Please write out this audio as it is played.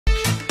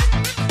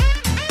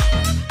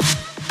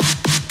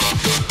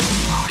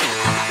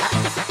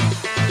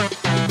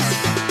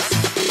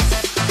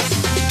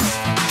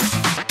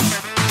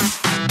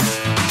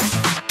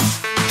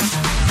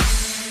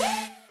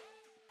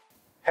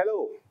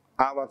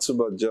I'm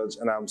Atuba Judge,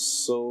 and I'm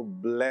so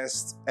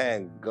blessed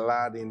and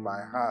glad in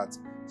my heart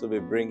to be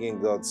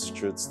bringing God's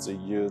truths to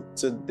you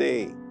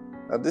today.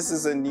 Now, this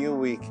is a new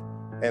week,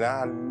 and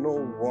I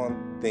know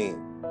one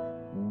thing.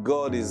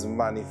 God is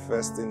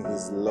manifesting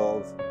His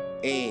love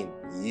in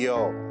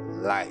your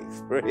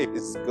life.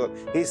 Praise God.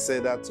 He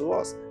said that to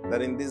us,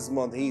 that in this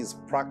month He is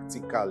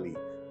practically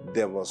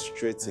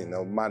demonstrating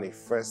or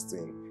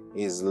manifesting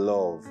His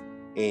love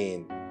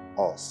in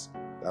us.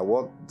 Now,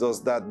 what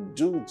does that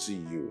do to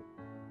you?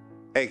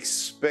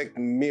 Expect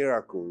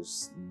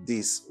miracles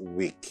this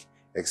week.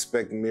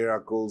 Expect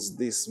miracles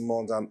this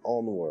month and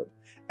onward.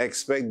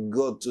 Expect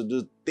God to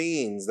do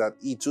things that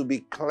it will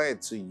be clear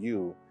to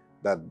you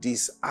that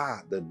these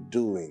are the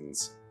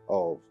doings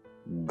of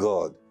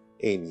God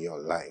in your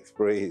life.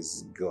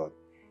 Praise God.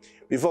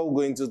 Before we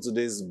go into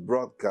today's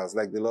broadcast,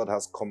 like the Lord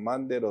has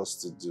commanded us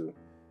to do,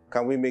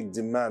 can we make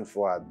demand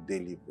for our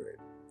daily bread?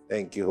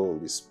 Thank you,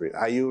 Holy Spirit.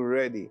 Are you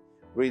ready?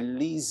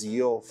 Release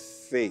your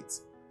faith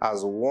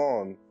as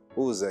one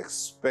who's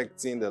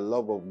expecting the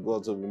love of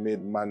God to be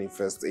made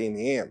manifest in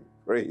him.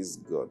 Praise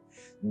God.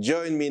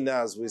 Join me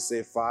now as we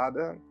say,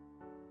 Father,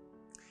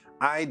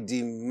 I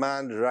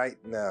demand right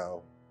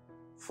now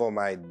for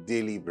my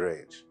daily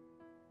bread.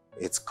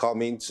 It's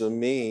coming to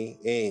me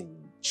in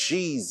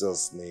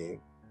Jesus'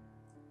 name.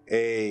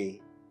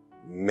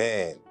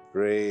 Amen.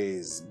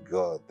 Praise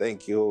God.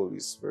 Thank you, Holy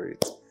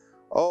Spirit.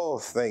 Oh,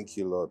 thank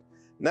you, Lord.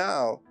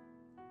 Now,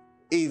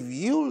 if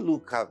you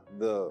look at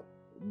the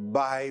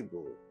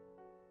Bible,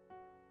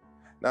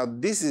 now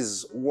this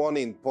is one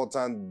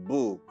important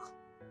book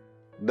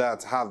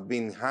that have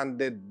been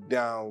handed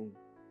down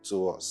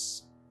to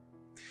us.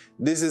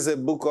 This is a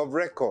book of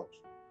record.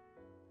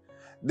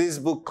 This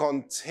book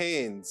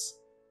contains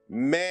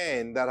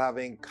men that have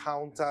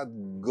encountered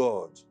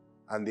God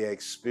and their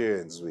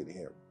experience with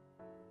Him.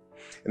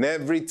 And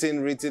everything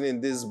written in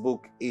this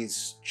book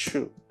is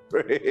true.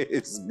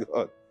 Praise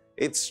God.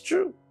 It's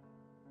true.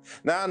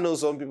 Now, I know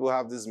some people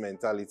have this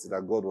mentality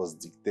that God was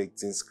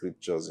dictating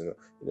scriptures,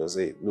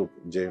 say, look,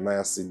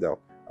 Jeremiah, sit down.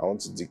 I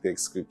want to dictate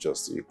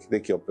scriptures to you.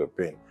 Take up a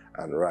pen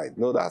and write.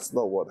 No, that's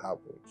not what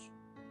happened.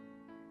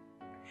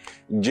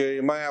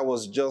 Jeremiah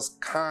was just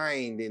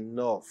kind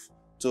enough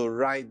to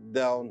write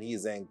down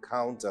his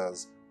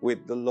encounters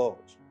with the Lord.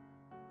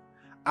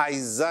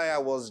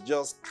 Isaiah was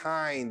just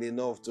kind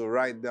enough to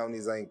write down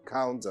his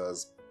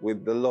encounters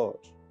with the Lord.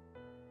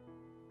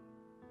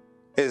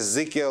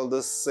 Ezekiel,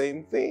 the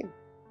same thing.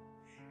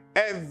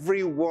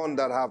 Everyone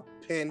that have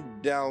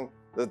penned down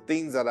the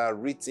things that are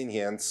written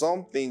here, and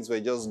some things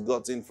were just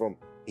gotten from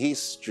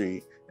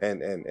history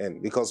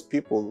and because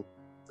people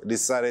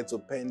decided to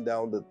pen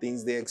down the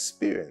things they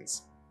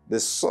experienced, they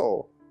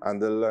saw,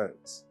 and they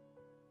learned.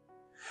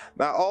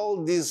 Now,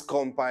 all this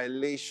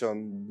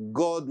compilation,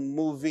 God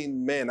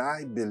moving men,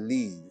 I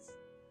believe,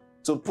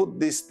 to put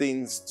these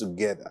things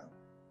together.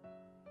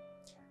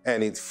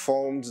 And it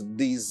formed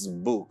this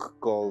book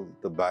called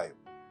the Bible.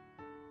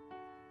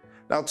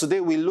 Now, today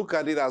we look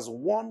at it as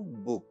one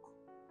book.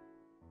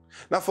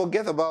 Now,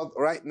 forget about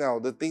right now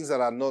the things that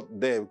are not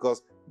there,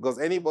 because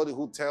anybody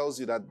who tells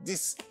you that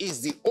this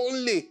is the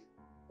only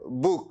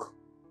book,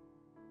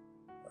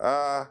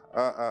 now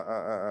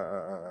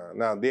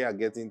they are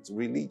getting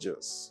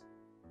religious.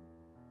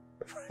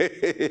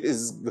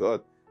 Praise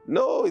God.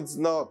 No, it's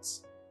not.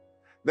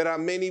 There are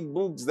many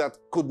books that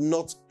could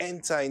not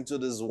enter into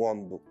this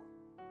one book.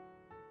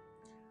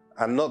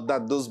 And not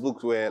that those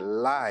books were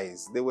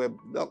lies. They were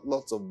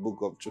lots of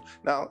books of truth.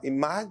 Now,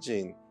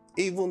 imagine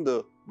even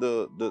the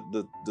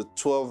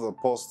 12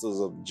 apostles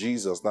of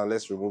Jesus. Now,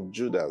 let's remove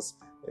Judas.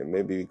 And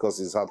maybe because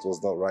his heart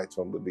was not right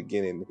from the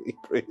beginning.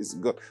 Praise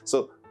God.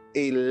 So,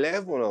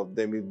 11 of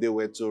them, if they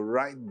were to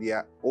write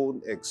their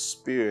own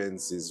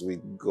experiences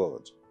with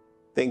God,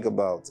 think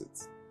about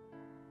it.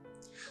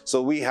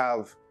 So, we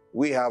have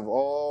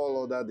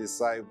all other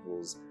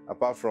disciples,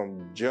 apart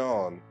from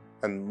John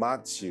and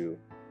Matthew,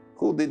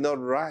 who did not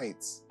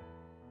write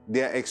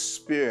their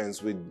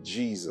experience with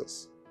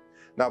Jesus.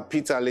 Now,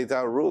 Peter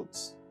later wrote.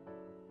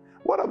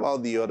 What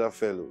about the other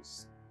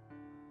fellows?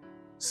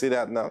 See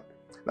that now?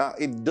 Now,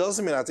 it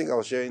doesn't mean, I think I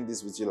was sharing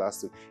this with you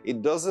last week,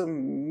 it doesn't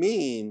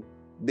mean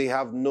they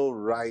have no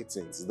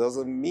writings. It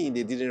doesn't mean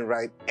they didn't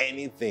write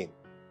anything.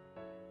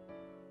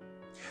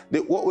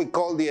 What we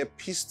call the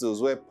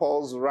epistles, where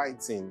Paul's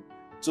writing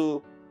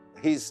to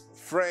his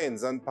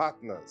friends and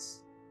partners.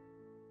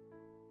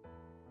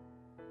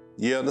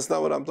 You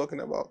understand what I'm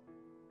talking about?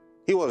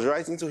 He was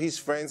writing to his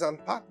friends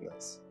and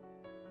partners,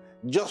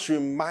 just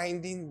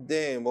reminding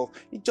them of,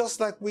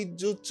 just like we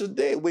do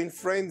today when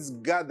friends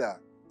gather,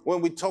 when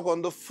we talk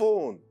on the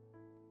phone.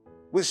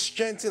 We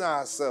strengthen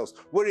ourselves.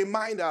 We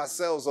remind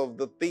ourselves of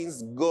the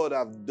things God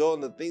has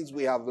done, the things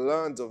we have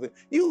learned of it.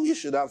 You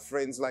should have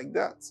friends like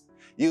that.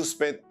 You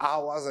spend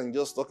hours and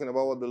just talking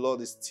about what the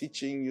Lord is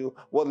teaching you,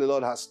 what the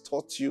Lord has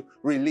taught you,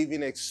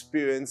 reliving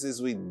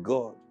experiences with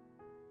God.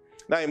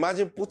 Now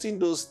imagine putting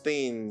those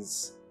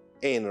things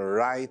in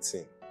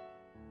writing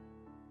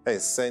and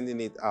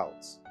sending it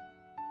out.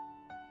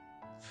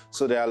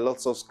 So there are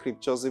lots of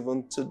scriptures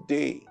even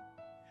today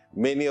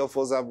Many of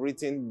us have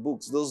written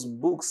books. Those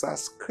books are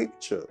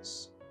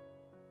scriptures.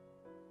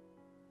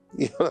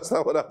 You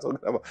understand what I'm talking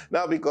about?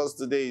 Now, because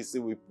today, you see,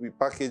 we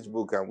package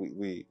book and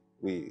we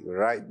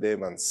write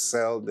them and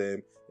sell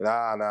them.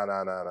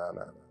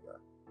 No.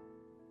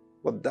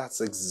 But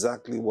that's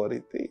exactly what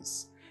it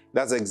is.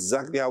 That's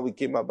exactly how we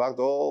came about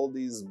all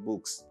these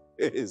books.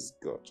 Praise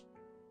God.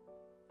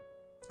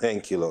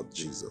 Thank you, Lord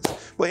Jesus.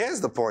 But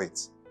here's the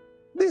point.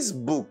 This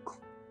book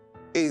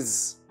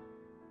is,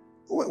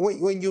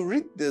 when you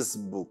read this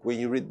book, when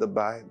you read the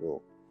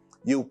Bible,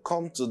 you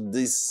come to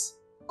this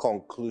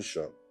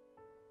conclusion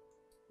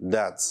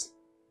that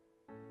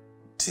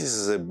this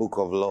is a book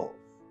of love.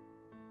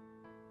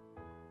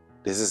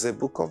 This is a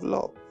book of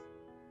love.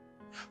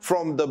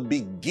 From the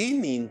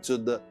beginning to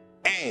the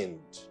end,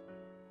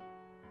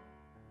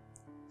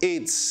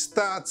 it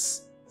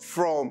starts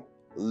from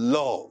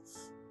love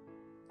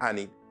and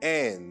it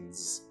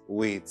ends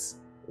with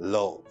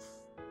love.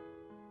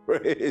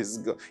 Praise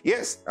God.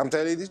 Yes, I'm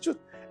telling you the truth.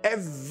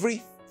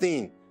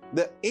 Everything,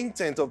 the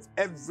intent of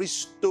every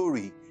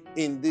story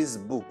in this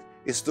book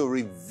is to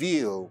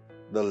reveal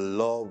the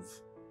love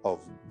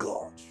of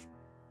God.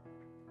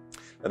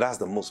 Now, that's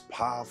the most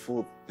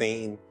powerful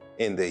thing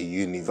in the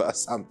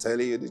universe. I'm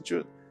telling you the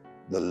truth.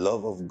 The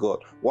love of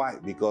God. Why?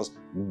 Because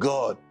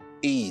God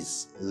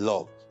is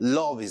love.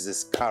 Love is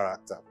His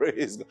character.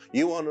 Praise God.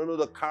 You want to know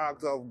the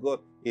character of God?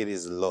 It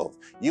is love.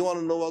 You want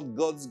to know what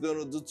God's going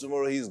to do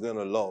tomorrow? He's going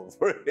to love.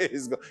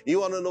 Praise God.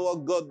 You want to know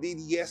what God did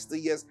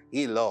yesterday? Yes,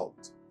 He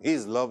loved.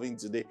 He's loving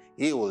today.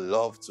 He will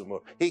love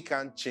tomorrow. He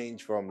can't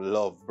change from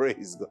love.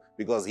 Praise God.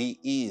 Because He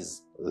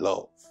is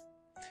love.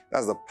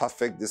 That's the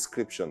perfect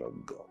description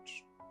of God.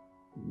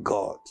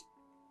 God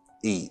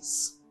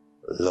is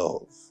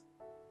love.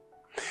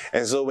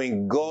 And so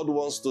when God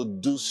wants to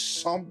do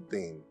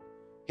something,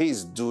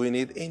 He's doing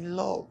it in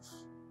love.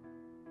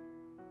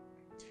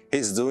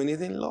 He's doing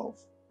it in love.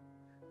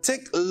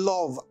 Take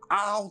love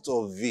out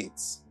of it.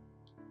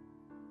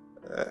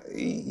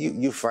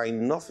 You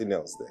find nothing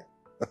else there.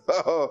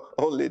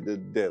 Only the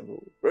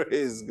devil.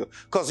 Praise God.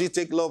 Because you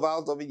take love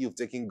out of it, you've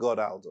taken God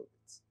out of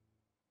it.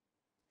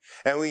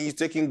 And when you're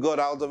taking God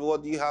out of it,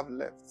 what do you have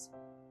left?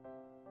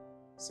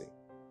 See.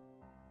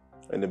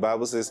 And the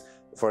Bible says,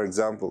 for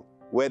example,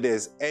 where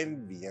there's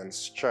envy and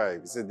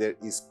strife, it says there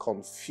is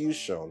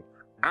confusion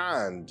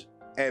and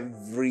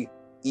every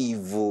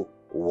evil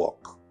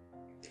work.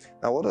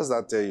 Now, what does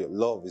that tell you?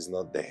 Love is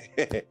not there.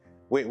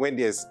 when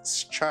there's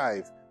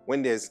strife,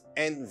 when there's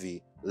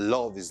envy,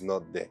 love is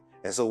not there.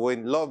 And so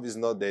when love is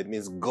not there, it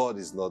means God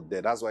is not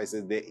there. That's why it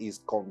says there is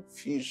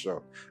confusion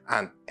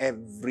and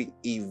every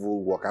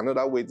evil work.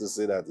 Another way to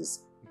say that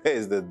is, there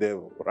is the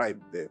devil right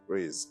there.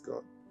 Praise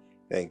God.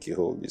 Thank you,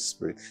 Holy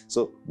Spirit.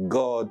 So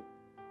God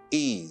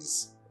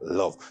is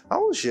love. I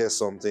want to share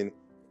something.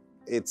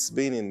 It's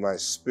been in my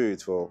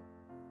spirit for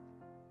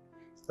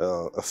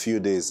a few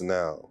days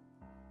now.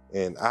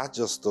 And I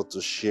just thought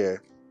to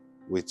share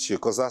with you,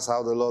 because that's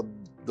how the Lord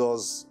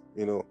does,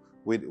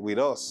 with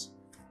us.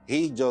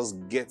 He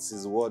just gets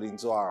His word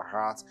into our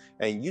hearts,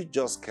 and you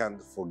just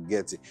can't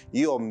forget it.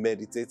 You are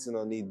meditating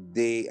on it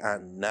day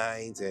and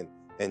night,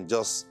 and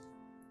just,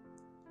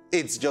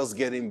 it's just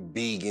getting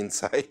big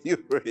inside you.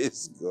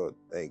 Praise God.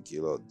 Thank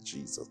you, Lord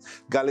Jesus.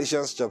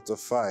 Galatians chapter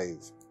 5.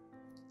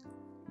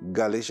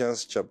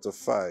 Galatians chapter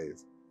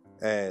 5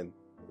 and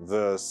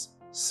verse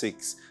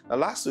 6. Now,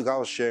 last week I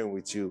was sharing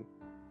with you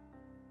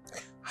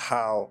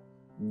how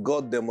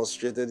God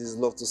demonstrated His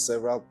love to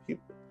several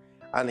people,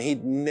 and He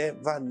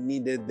never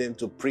needed them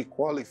to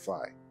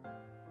pre-qualify.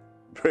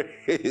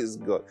 Praise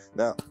God.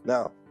 Now,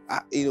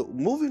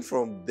 moving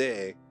from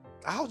there,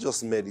 I'll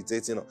just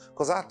meditating on,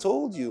 because I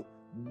told you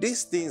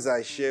these things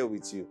I share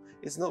with you.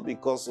 It's not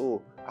because,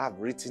 I've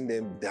written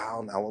them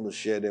down, I want to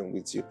share them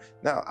with you.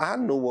 Now, I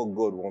know what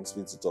God wants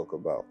me to talk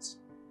about.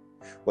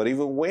 But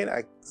even when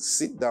I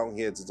sit down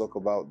here to talk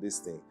about this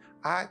thing,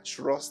 I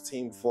trust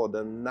Him for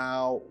the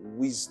now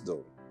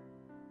wisdom.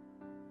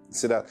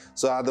 See that?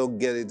 So I don't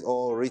get it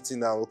all written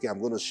down. Okay, I'm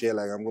going to share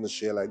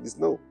like this.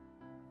 No,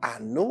 I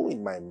know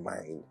in my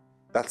mind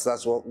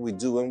that's what we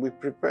do when we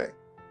prepare.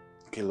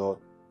 Okay, Lord,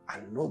 I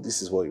know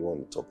this is what you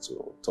want to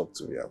talk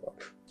to me about.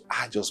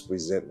 I just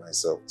present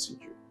myself to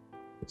you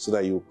so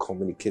that you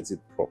communicate it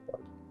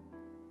properly.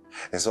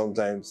 And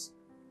sometimes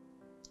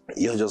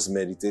you're just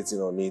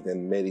meditating on it.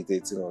 And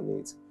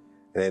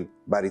then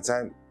by the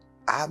time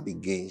I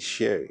begin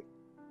sharing,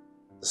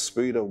 the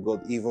Spirit of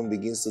God even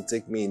begins to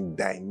take me in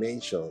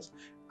dimensions.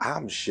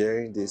 I'm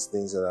sharing these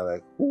things and I'm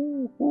like,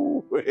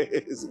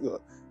 praise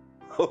God.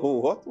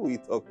 What are we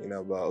talking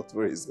about?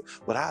 Praise God.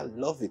 But I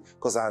love it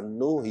because I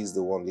know He's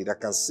the one leader. I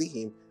can see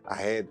Him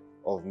ahead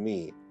of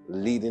me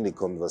leading the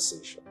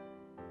conversation.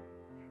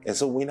 And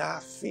so when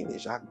I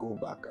finish, I go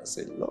back and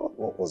say, Lord,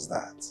 what was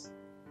that?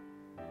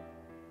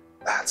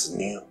 That's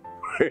new.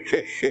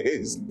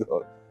 Praise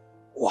God.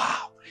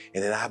 Wow.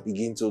 And then I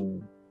begin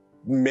to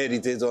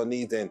meditate on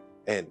it,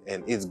 and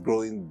it's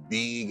growing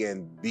big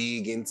and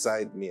big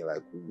inside me.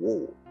 Like,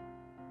 whoa.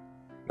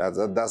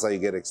 That's how you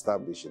get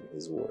established in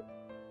His word.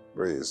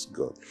 Praise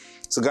God.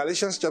 So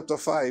Galatians chapter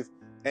 5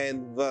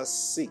 and verse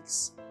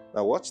 6.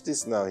 Now watch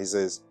this now. He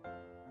says,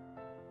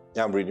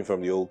 I'm reading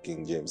from the Old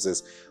King James. It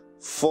says,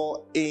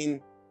 for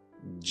in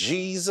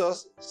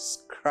Jesus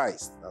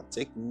Christ. Now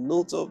take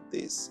note of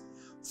this.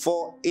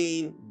 For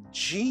in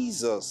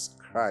Jesus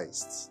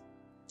Christ,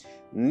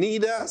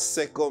 neither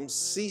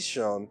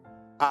circumcision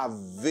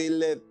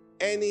availeth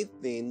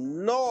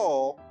anything,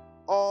 nor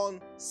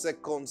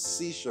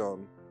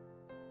uncircumcision,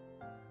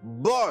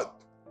 but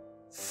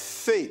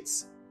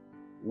faith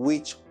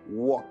which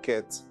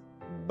worketh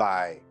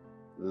by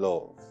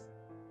love.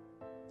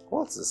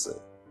 What's it say?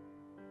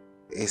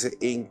 He said,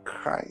 in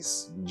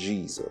Christ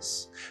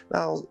Jesus.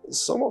 Now,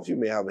 some of you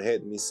may have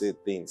heard me say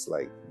things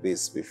like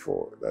this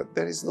before, that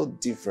there is no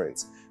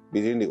difference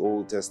between the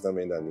Old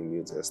Testament and the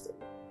New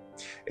Testament.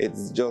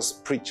 It's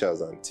just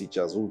preachers and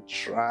teachers who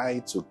try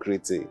to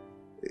create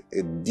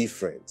a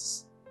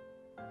difference.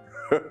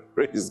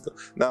 Praise God.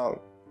 Now,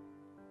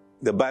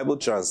 the Bible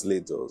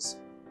translators,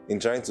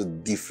 in trying to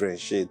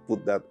differentiate,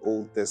 put that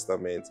Old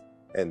Testament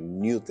and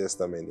New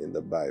Testament in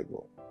the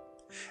Bible.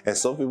 And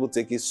some people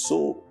take it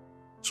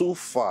too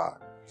far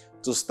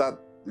to start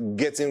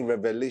getting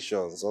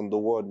revelations on the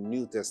word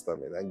New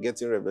Testament and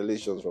getting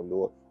revelations from the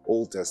word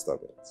Old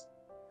Testament.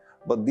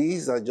 But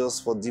these are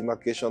just for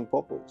demarcation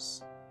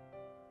purpose.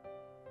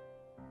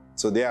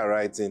 So they are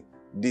writing,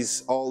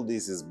 all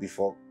this is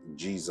before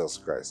Jesus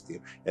Christ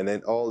came. And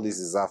then all this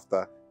is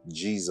after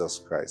Jesus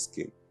Christ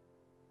came.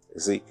 You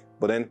see?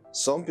 But then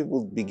some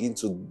people begin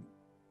to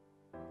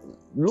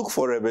look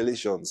for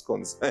revelations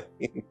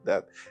concerning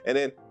that. And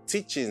then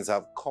teachings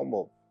have come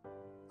up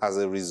as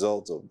a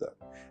result of that.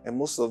 And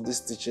most of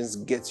these teachings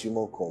get you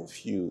more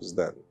confused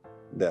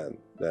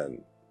than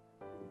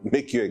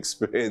make you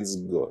experience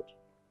God.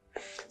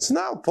 So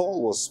now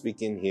Paul was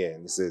speaking here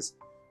and he says,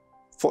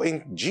 for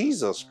in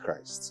Jesus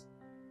Christ,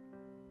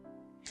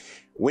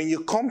 when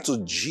you come to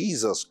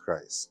Jesus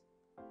Christ,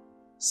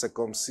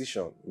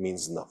 circumcision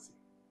means nothing.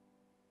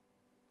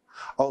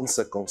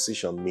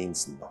 Uncircumcision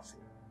means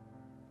nothing.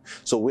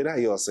 So whether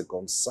you are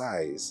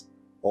circumcised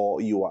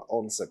or you are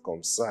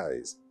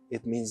uncircumcised,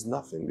 it means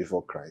nothing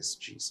before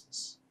Christ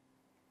Jesus.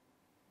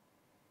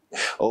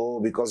 Oh,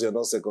 because you're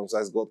not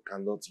circumcised, God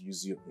cannot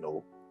use you.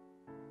 No.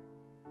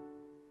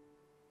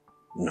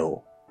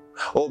 No.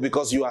 Oh,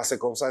 because you are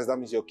circumcised, that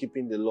means you're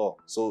keeping the law,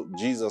 so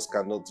Jesus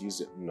cannot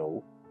use it.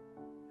 No.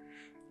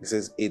 He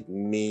says it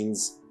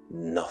means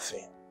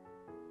nothing.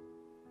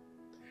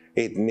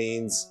 It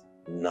means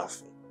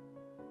nothing.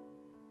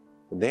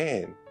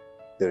 Then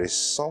there is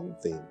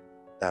something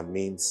that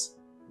means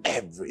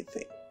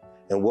everything.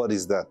 And what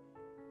is that?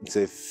 It's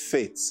a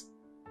faith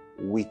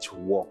which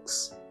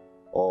works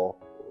or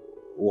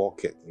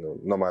worketh.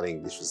 Normally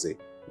English would say,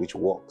 which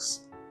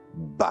works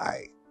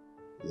by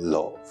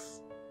love.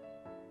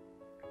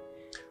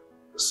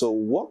 So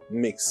what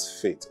makes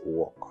faith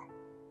work?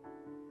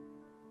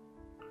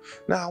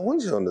 Now, I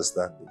want you to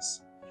understand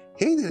this.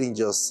 He didn't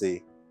just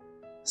say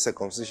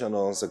circumcision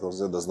or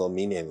uncircumcision does not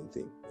mean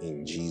anything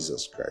in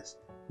Jesus Christ,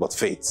 but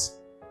faith.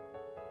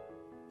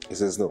 He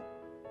says no.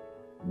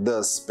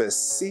 The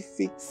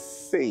specific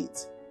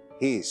faith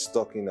he is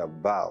talking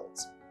about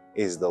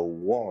is the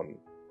one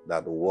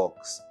that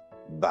works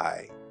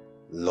by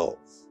love.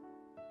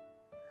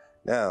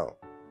 Now,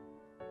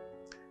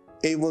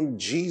 even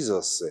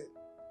Jesus said,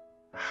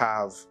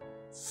 have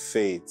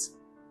faith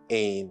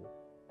in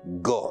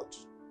God.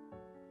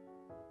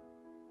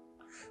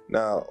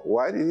 Now,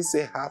 why did he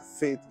say have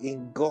faith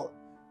in God?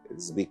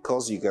 It's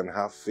because you can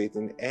have faith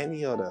in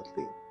any other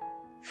thing.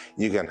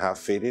 You can have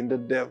faith in the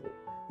devil.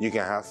 You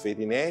can have faith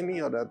in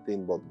any other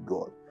thing but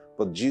God.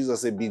 But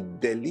Jesus said, be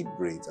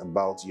deliberate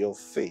about your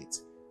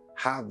faith.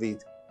 Have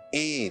it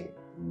in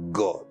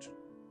God.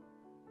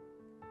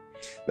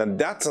 Now,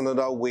 that's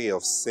another way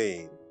of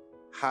saying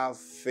have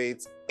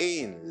faith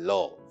in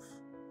love.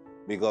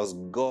 Because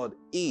God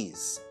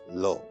is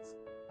love.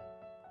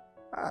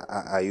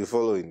 Are you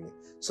following me?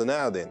 So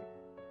now then,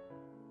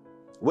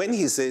 when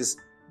he says,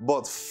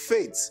 but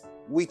faith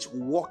which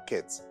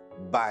worketh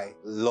by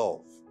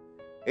love,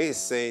 he's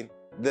saying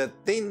the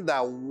thing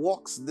that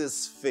works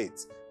this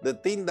faith, the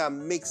thing that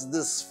makes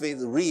this faith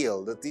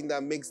real, the thing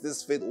that makes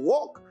this faith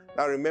work.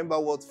 Now remember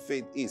what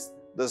faith is: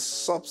 the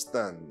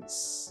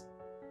substance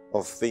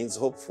of things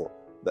hoped for,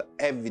 the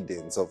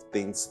evidence of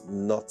things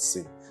not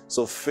seen.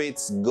 So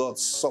faith's got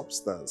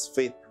substance.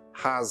 Faith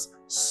has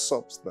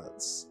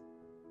substance.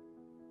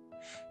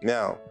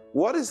 Now,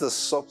 what is the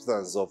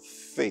substance of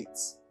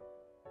faith?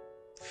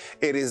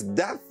 It is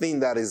that thing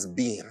that is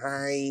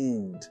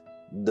behind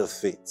the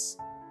faith.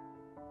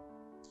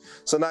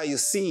 So now you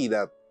see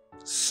that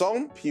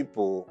some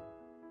people,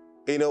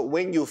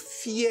 when you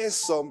fear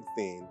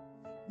something,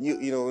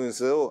 you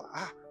say, oh,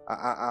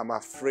 I'm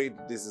afraid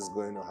this is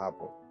going to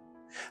happen.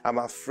 I'm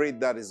afraid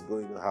that is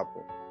going to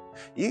happen.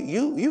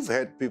 You've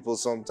heard people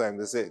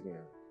sometimes, they say,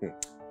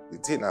 the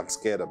thing I'm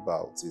scared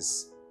about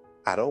is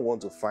I don't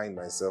want to find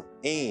myself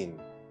in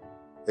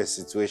a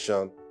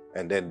situation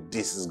and then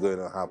this is going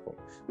to happen.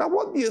 Now,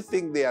 what do you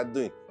think they are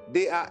doing?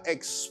 they are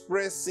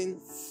expressing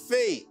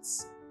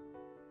faith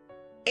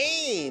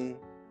in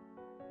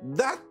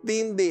that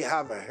thing they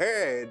have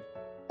heard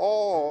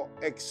or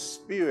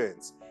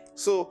experienced.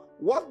 So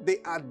what they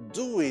are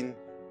doing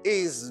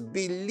is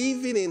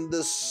believing in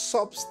the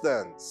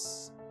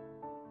substance.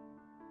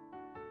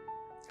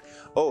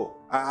 Oh,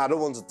 I don't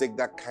want to take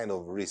that kind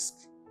of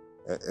risk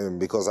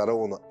because I don't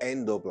want to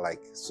end up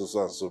like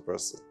so and so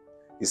person.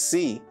 You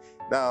see,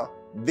 now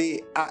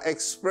they are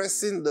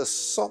expressing the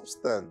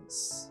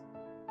substance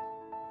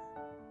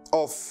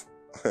of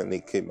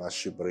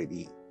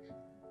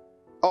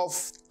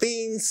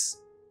things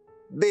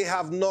they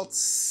have not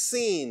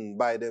seen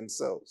by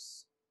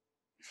themselves.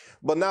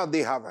 But now they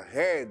have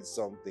heard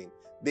something.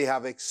 They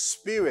have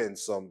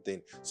experienced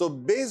something. So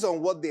based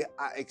on what they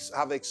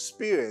have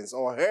experienced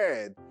or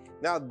heard,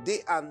 now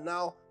they are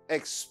now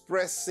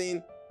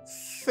expressing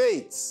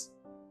faith.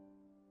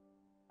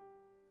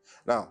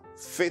 Now,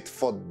 faith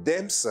for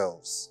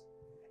themselves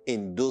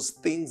in those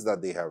things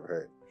that they have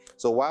heard.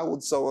 So why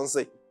would someone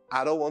say,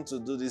 I don't want to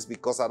do this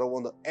because I don't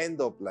want to end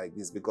up like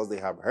this? Because they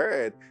have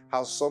heard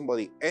how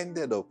somebody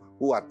ended up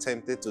who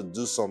attempted to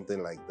do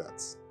something like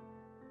that.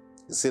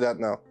 You see that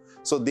now?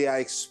 So they are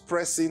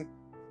expressing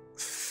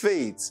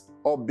faith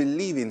or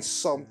believe in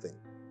something.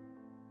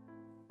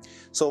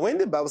 So when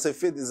the Bible says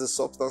faith is the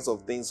substance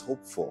of things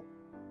hoped for,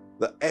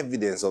 the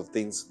evidence of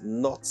things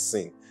not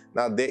seen.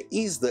 Now there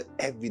is the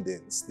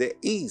evidence. There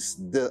is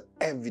the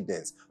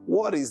evidence.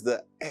 What is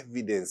the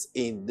evidence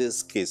in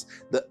this case?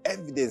 The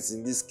evidence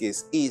in this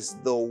case is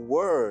the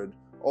word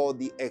or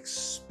the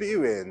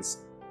experience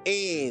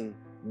in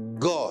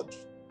God.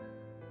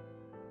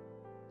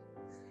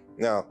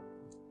 Now,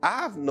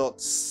 I have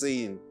not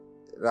seen,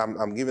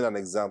 I'm giving an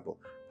example.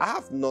 I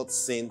have not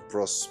seen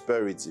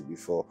prosperity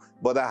before,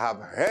 but I have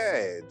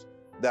heard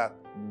that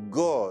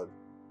God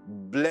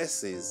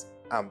blesses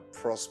and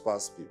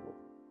prospers people.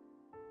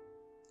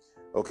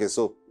 Okay,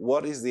 so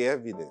what is the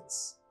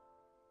evidence?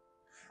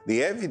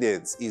 The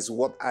evidence is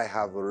what I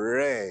have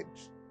read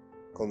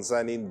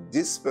concerning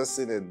this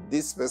person and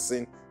this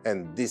person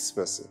and this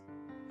person.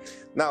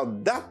 Now,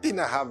 that thing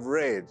I have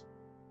read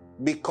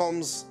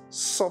becomes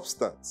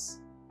substance.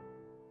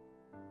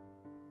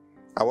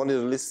 I want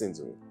you to listen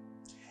to me.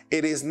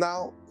 It is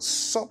now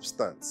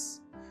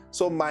substance.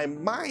 So my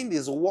mind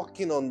is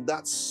working on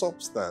that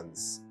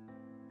substance.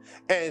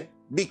 And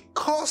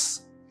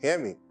because, hear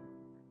me,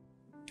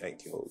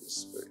 thank you, Holy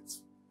Spirit.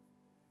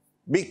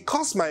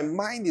 Because my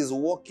mind is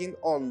working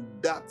on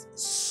that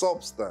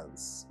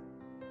substance,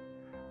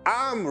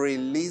 I'm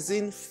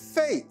releasing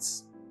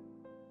faith.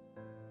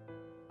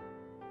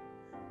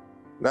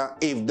 Now,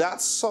 if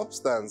that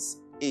substance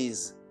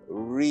is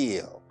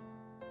real,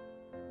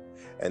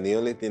 and the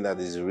only thing that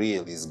is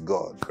real is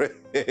God,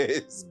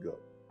 praise God.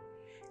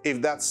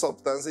 If that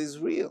substance is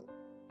real,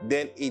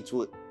 then it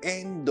will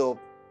end up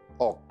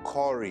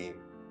occurring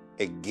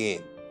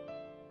again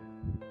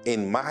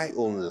in my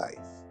own life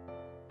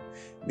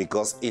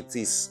because it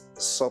is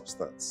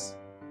substance.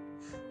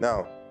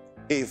 Now,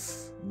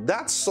 if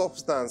that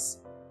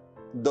substance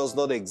does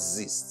not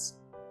exist,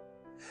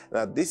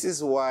 now this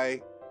is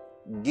why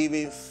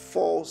giving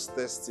false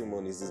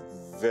testimonies is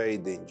very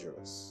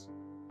dangerous.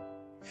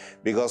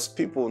 Because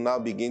people now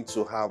begin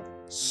to have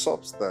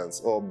substance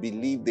or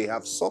believe they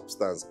have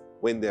substance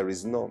when there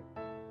is none.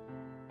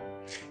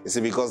 You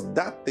see, because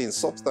that thing,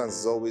 substance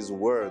is always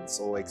words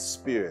or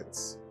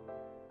experience.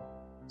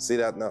 See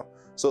that now?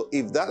 So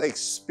if that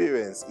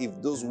experience,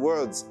 if those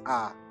words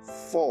are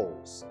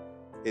false,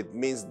 it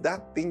means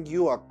that thing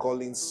you are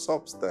calling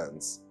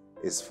substance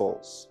is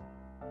false.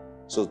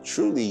 So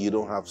truly you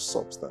don't have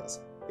substance.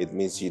 It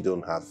means you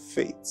don't have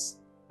faith.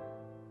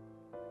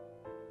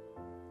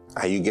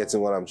 Are you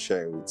getting what I'm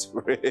sharing with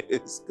you?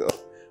 Praise God.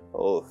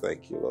 Oh,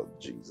 thank you, Lord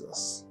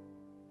Jesus.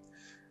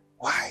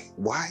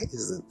 Why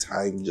is the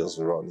time just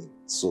running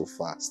so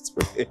fast?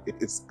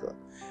 Praise God.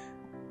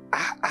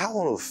 I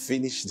want to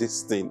finish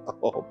this thing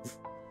up.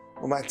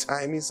 But my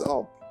time is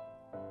up.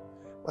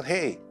 But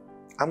hey,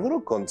 I'm going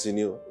to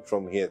continue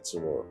from here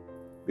tomorrow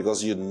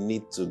because you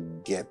need to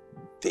get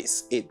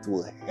this. It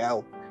will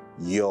help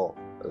your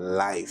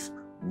life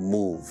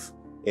move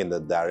in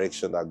the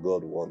direction that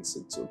God wants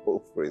it to go.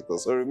 Praise God.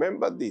 So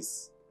remember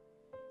this.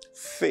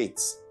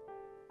 Faith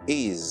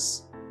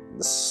is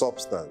the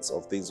substance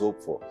of things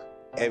hoped for,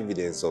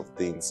 evidence of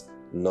things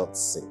not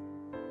seen.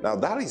 Now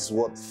that is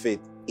what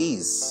faith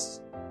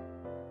is.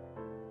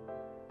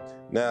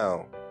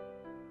 Now,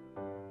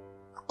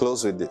 I'll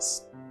close with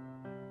this.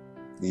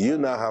 You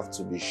now have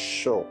to be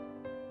sure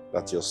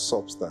that your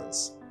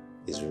substance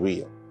is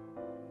real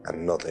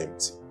and not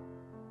empty.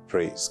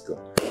 Praise God.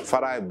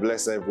 Father, I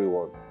bless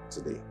everyone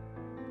today.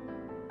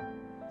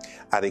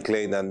 I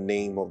declare in the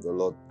name of the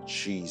Lord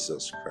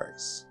Jesus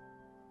Christ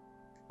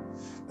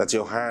that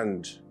your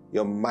hand,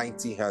 your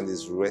mighty hand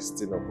is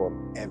resting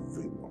upon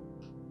everyone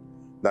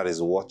that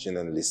is watching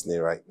and listening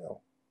right now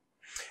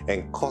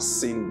and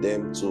causing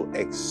them to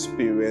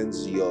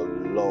experience your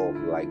love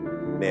like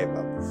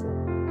never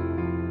before.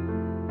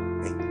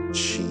 In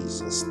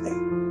Jesus'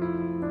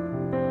 name,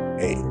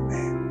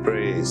 amen.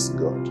 Praise Praise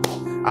God.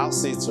 I'll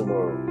see you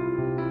tomorrow.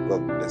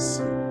 God bless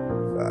you.